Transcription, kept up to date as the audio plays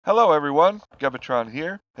Hello everyone, Gebatron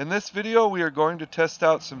here. In this video we are going to test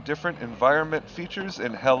out some different environment features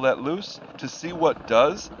in Hell Let Loose to see what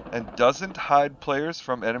does and doesn't hide players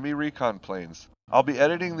from enemy recon planes. I'll be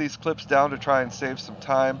editing these clips down to try and save some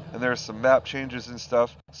time, and there are some map changes and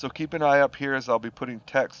stuff, so keep an eye up here as I'll be putting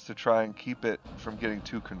text to try and keep it from getting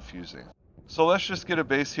too confusing. So let's just get a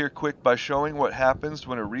base here quick by showing what happens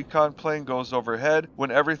when a recon plane goes overhead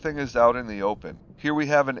when everything is out in the open. Here we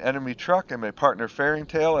have an enemy truck and my partner Fairing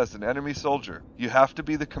Tail as an enemy soldier. You have to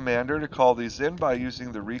be the commander to call these in by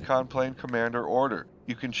using the recon plane commander order.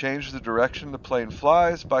 You can change the direction the plane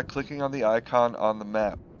flies by clicking on the icon on the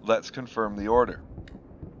map. Let's confirm the order.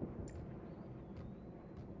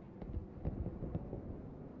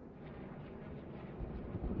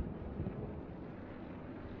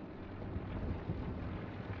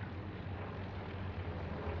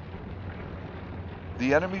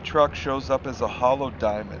 The enemy truck shows up as a hollow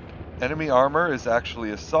diamond. Enemy armor is actually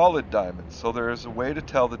a solid diamond, so there is a way to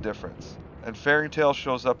tell the difference. And Fairing Tail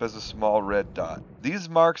shows up as a small red dot. These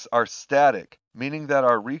marks are static, meaning that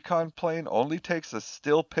our recon plane only takes a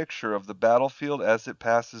still picture of the battlefield as it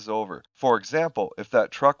passes over. For example, if that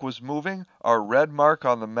truck was moving, our red mark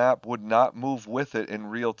on the map would not move with it in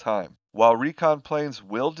real time. While recon planes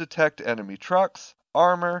will detect enemy trucks,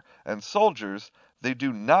 armor, and soldiers, they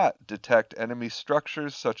do not detect enemy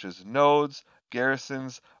structures such as nodes,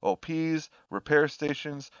 garrisons, OPs, repair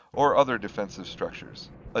stations, or other defensive structures.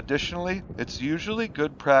 Additionally, it's usually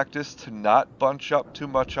good practice to not bunch up too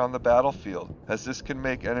much on the battlefield, as this can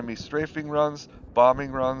make enemy strafing runs,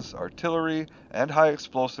 bombing runs, artillery, and high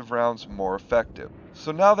explosive rounds more effective.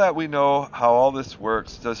 So now that we know how all this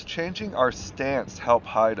works, does changing our stance help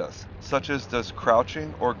hide us, such as does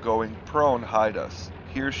crouching or going prone hide us?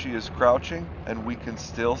 Here she is crouching, and we can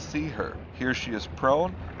still see her. Here she is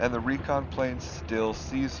prone, and the recon plane still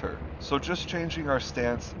sees her. So just changing our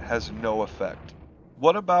stance has no effect.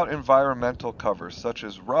 What about environmental cover, such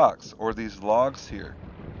as rocks or these logs here?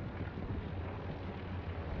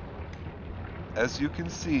 As you can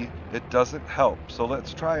see, it doesn't help, so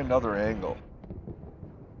let's try another angle.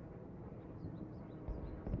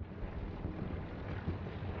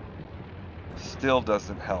 Still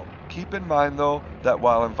doesn't help. Keep in mind though that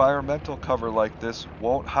while environmental cover like this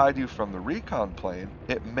won't hide you from the recon plane,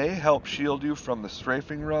 it may help shield you from the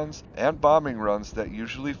strafing runs and bombing runs that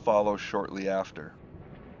usually follow shortly after.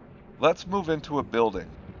 Let's move into a building.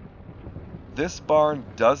 This barn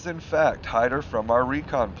does in fact hide her from our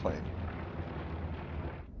recon plane.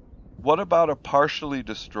 What about a partially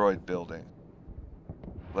destroyed building?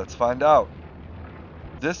 Let's find out.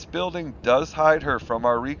 This building does hide her from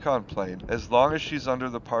our recon plane as long as she's under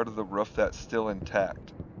the part of the roof that's still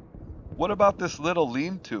intact. What about this little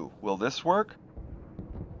lean-to? Will this work?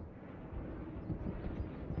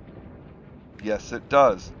 Yes, it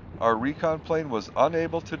does. Our recon plane was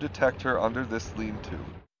unable to detect her under this lean-to.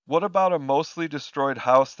 What about a mostly destroyed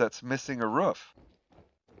house that's missing a roof?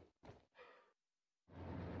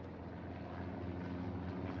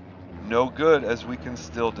 No good, as we can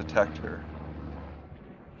still detect her.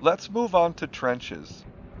 Let's move on to trenches.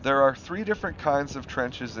 There are 3 different kinds of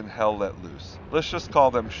trenches in Hell Let Loose. Let's just call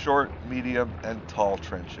them short, medium, and tall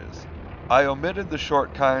trenches. I omitted the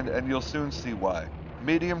short kind, and you'll soon see why.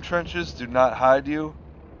 Medium trenches do not hide you,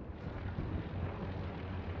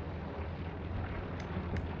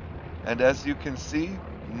 and as you can see,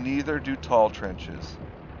 neither do tall trenches.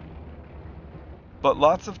 But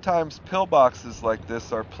lots of times pillboxes like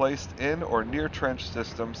this are placed in or near trench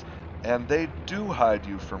systems, and they do hide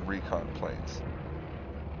you from recon planes.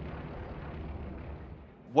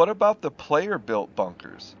 What about the player-built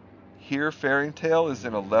bunkers? Here Fairing Tail is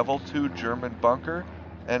in a level 2 German bunker,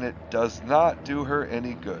 and it does not do her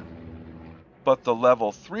any good. But the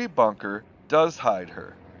level 3 bunker does hide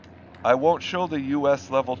her. I won't show the US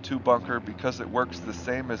level 2 bunker because it works the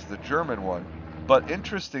same as the German one, but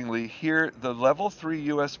interestingly, here the level 3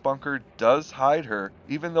 US bunker does hide her,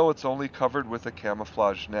 even though it's only covered with a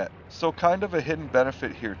camouflage net. So kind of a hidden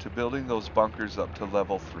benefit here to building those bunkers up to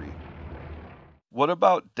level 3. What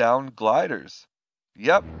about down gliders?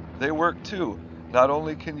 Yep, they work too. Not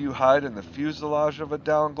only can you hide in the fuselage of a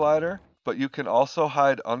down glider, but you can also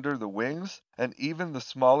hide under the wings and even the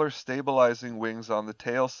smaller stabilizing wings on the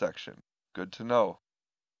tail section. Good to know.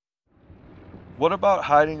 What about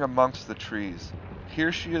hiding amongst the trees?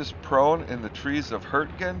 Here she is prone in the trees of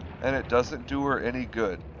Hurtgen, and it doesn't do her any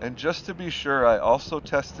good. And just to be sure, I also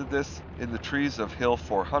tested this in the trees of Hill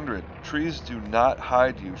 400. Trees do not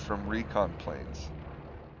hide you from recon planes.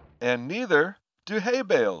 And neither do hay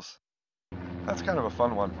bales. That's kind of a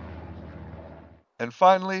fun one. And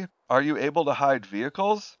finally, are you able to hide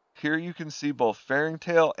vehicles? Here you can see both fairing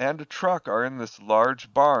tail and a truck are in this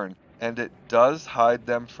large barn, and it does hide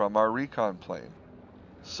them from our recon plane.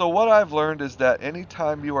 So what I've learned is that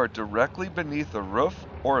anytime you are directly beneath a roof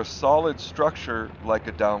or a solid structure like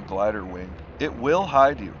a down glider wing, it will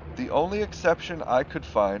hide you. The only exception I could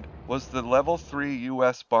find was the level 3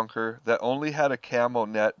 US bunker that only had a camo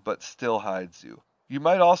net but still hides you. You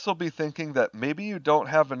might also be thinking that maybe you don't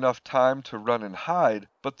have enough time to run and hide,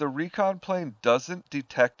 but the recon plane doesn't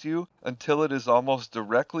detect you until it is almost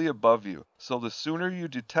directly above you. So the sooner you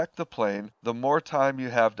detect the plane, the more time you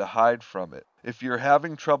have to hide from it. If you're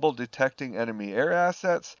having trouble detecting enemy air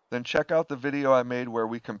assets, then check out the video I made where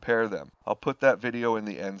we compare them. I'll put that video in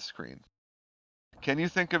the end screen. Can you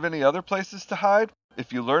think of any other places to hide?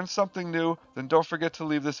 If you learned something new, then don't forget to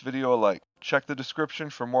leave this video a like. Check the description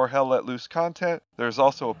for more Hell Let Loose content. There's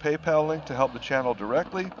also a PayPal link to help the channel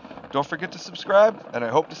directly. Don't forget to subscribe, and I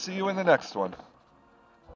hope to see you in the next one.